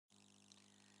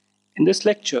In this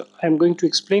lecture, I am going to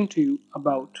explain to you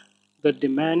about the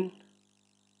demand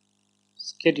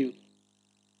schedule.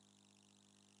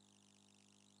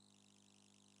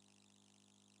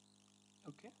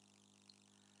 Okay.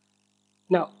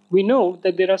 Now, we know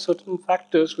that there are certain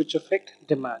factors which affect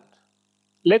demand.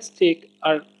 Let's take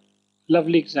our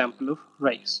lovely example of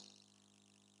rice.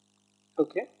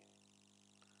 Okay.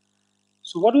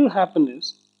 So what will happen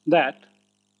is that,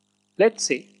 let's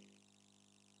say,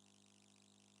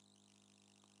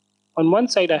 on one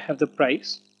side I have the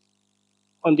price,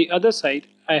 on the other side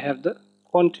I have the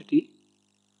quantity,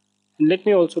 and let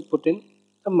me also put in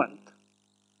the month.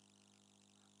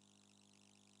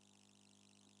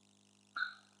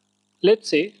 Let's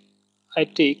say I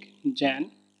take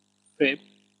Jan, Feb,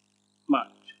 March.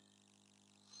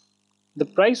 The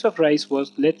price of rice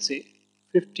was, let's say,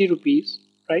 50 rupees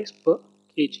price per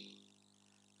kg.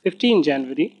 50 in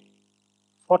January,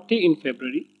 40 in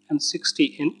February, and 60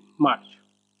 in March.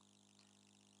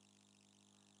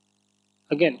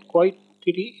 Again,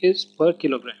 quantity is per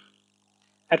kilogram.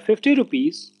 At 50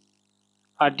 rupees,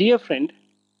 our dear friend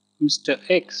Mr.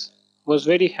 X was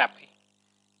very happy.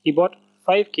 He bought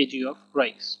 5 kg of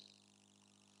rice.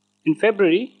 In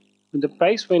February, when the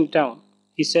price went down,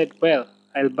 he said, well,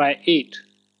 I'll buy 8.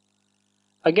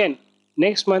 Again,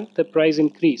 next month the price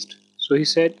increased, so he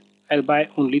said, I'll buy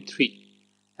only 3.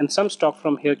 And some stock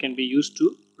from here can be used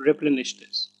to replenish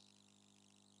this.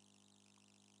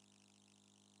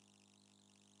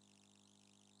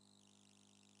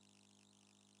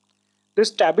 This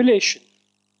tabulation,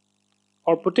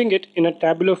 or putting it in a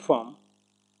tabular form,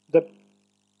 the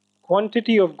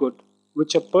quantity of good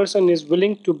which a person is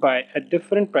willing to buy at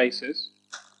different prices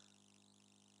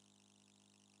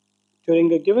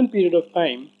during a given period of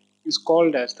time is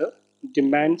called as the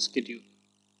demand schedule.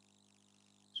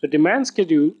 So demand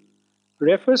schedule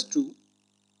refers to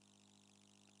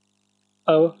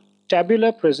a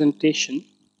tabular presentation.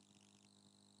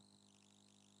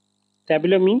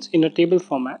 Tabular means in a table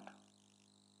format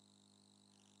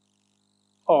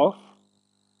of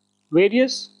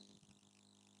various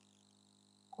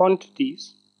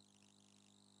quantities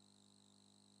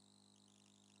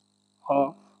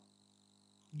of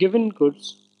given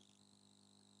goods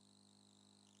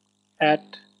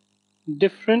at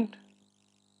different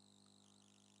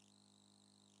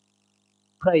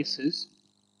prices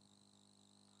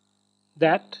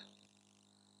that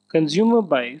consumer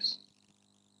buys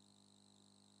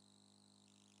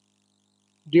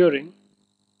during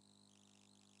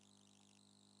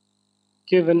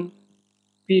given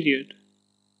period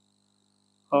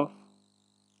of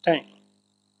time.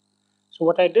 So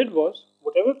what I did was,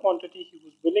 whatever quantity he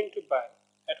was willing to buy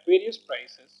at various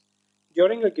prices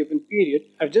during a given period,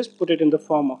 I've just put it in the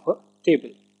form of a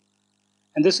table.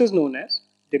 And this is known as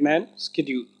demand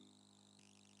schedule.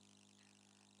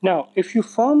 Now, if you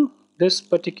form this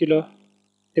particular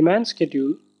demand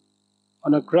schedule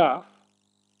on a graph,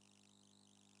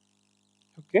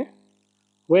 okay,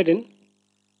 wherein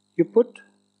you put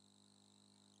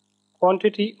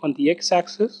quantity on the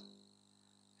x-axis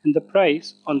and the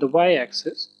price on the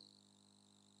y-axis,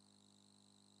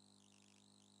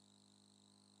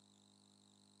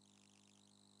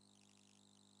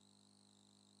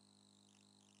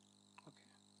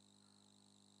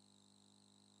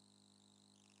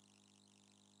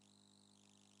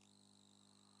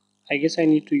 I guess I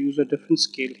need to use a different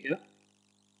scale here.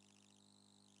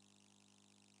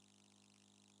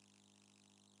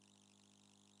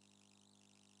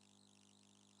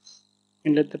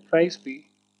 And let the price be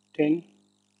 10,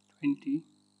 20,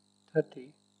 30,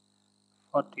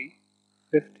 40,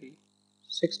 50,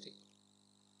 60.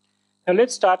 Now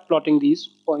let's start plotting these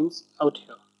points out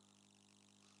here.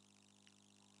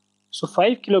 So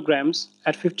 5 kilograms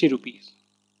at 50 rupees.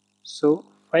 So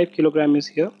 5 kilogram is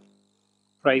here,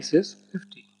 price is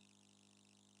 50.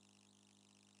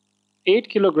 8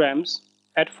 kilograms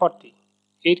at 40.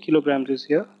 8 kilograms is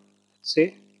here, let's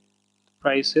say the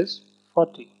price is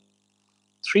 40.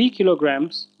 3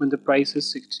 kilograms when the price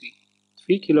is 60.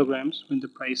 3 kilograms when the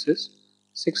price is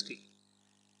 60.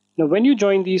 Now when you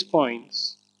join these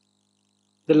points,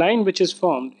 the line which is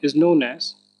formed is known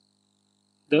as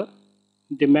the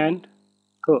demand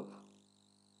curve.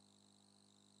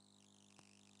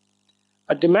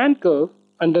 A demand curve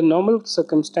under normal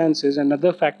circumstances and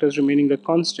other factors remaining the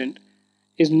constant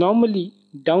is normally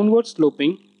downward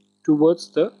sloping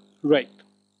towards the right.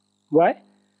 Why?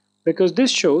 Because this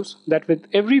shows that with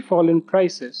every fall in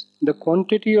prices, the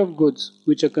quantity of goods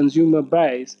which a consumer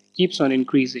buys keeps on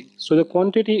increasing. So the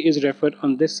quantity is referred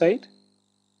on this side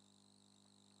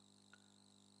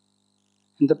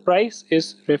and the price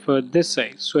is referred this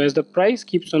side. So as the price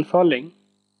keeps on falling,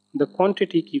 the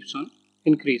quantity keeps on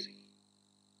increasing.